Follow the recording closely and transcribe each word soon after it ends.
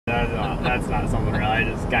That's not something real. I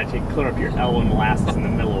just got you clear up your elbow molasses in the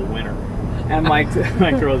middle of winter. And my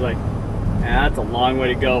girl's like, that's a long way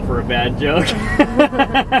to go for a bad joke.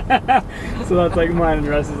 So that's like mine and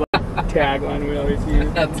Russ's like tagline we always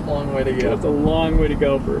use. That's a long way to go. That's a long way to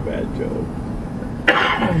go for a bad joke.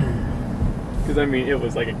 Because I mean, it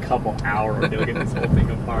was like a couple hours to get this whole thing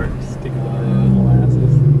apart, just sticking it in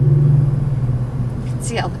molasses. You can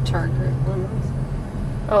see all the tour group limos.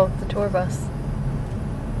 Oh, the tour bus.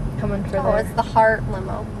 Coming for Oh, it's the heart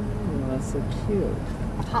limo. Oh, that's so cute.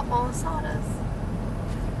 Hot malasadas.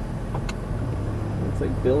 It's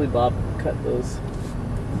like Billy Bob cut those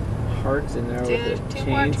hearts in there Dude, with the two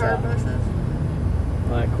more tour chainsaw. buses.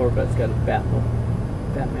 Well, that Corvette's got a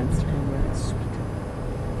Batman sticker on there. It's sweet.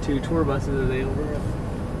 2 tour buses available.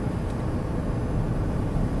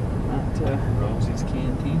 Not Rosie's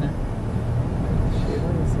Cantina. shit,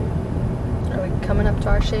 let me see. Are we coming up to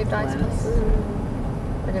our shaved ice Lalliss. place?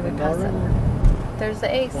 Or did we pass that one? There's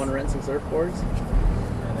the Ace. Want to rent some surfboards?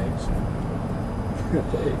 Thanks.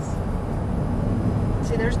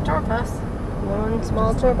 See, there's a tour bus. One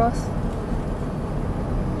small tour bus.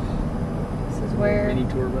 This is where Mini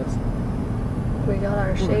tour bus. we got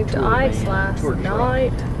our shaved tour ice van. last Tour truck.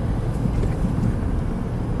 night.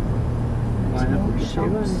 Line up more with the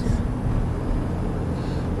shave shops. ice.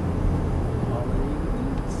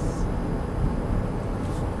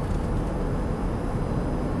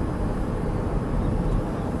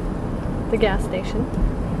 The gas station.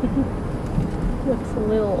 Looks a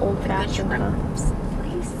little old-fashioned, huh?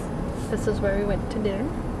 Please. This is where we went to dinner.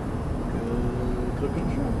 Cooking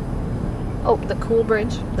shop. Oh, the Cool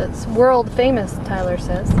Bridge. That's world famous, Tyler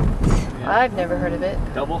says. Yeah. I've never heard of it.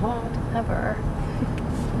 Double hot. Ever.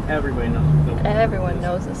 Everybody knows. Double hot. Everyone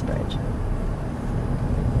knows this bridge.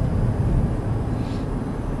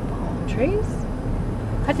 Palm trees.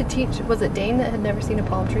 I had to teach, was it Dane that had never seen a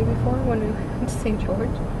palm tree before when we went to St. George?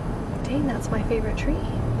 Dane, that's my favorite tree.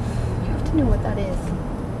 You have to know what that is.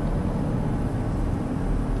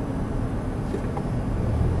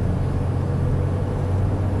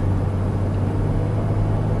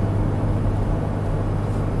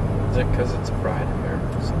 Is it because it's a Friday? There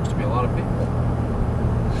seems to be a lot of people.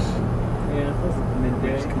 Yeah, this is We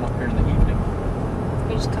midday. just come up here in the evening.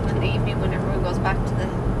 We just come in the evening when everyone goes back to the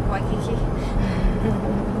Waikiki.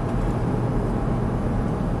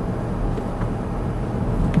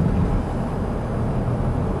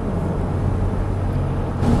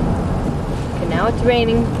 Okay, now it's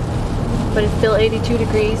raining, but it's still 82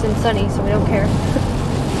 degrees and sunny, so we don't care.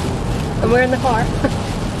 And we're in the car.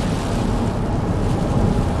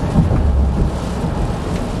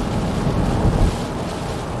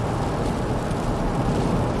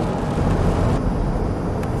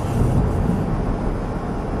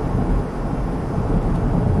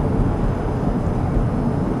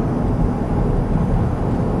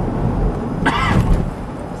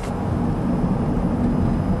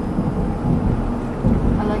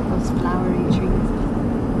 I like those flowery trees.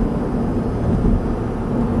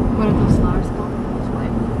 What are those flowers called? Those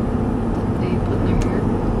white that they put in their hair?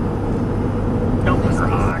 Don't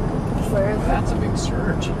rock. Where is that? That's a big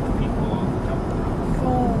surge. People on the top of the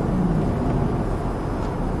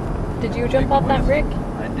rock. Did you jump off that brick?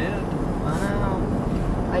 I did. Wow.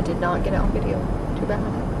 I did not get it on video. Too bad.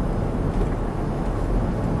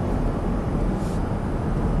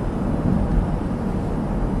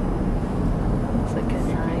 It's like a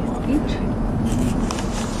nice beach.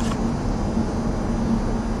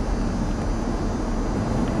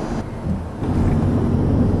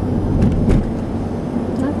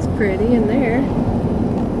 That's pretty in there.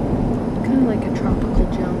 Kind of like a tropical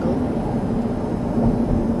jungle.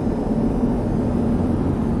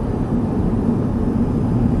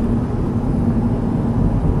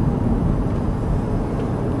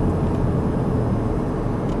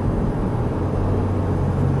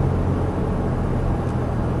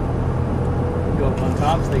 Go up on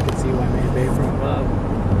top so they can see Waimea Bay from above.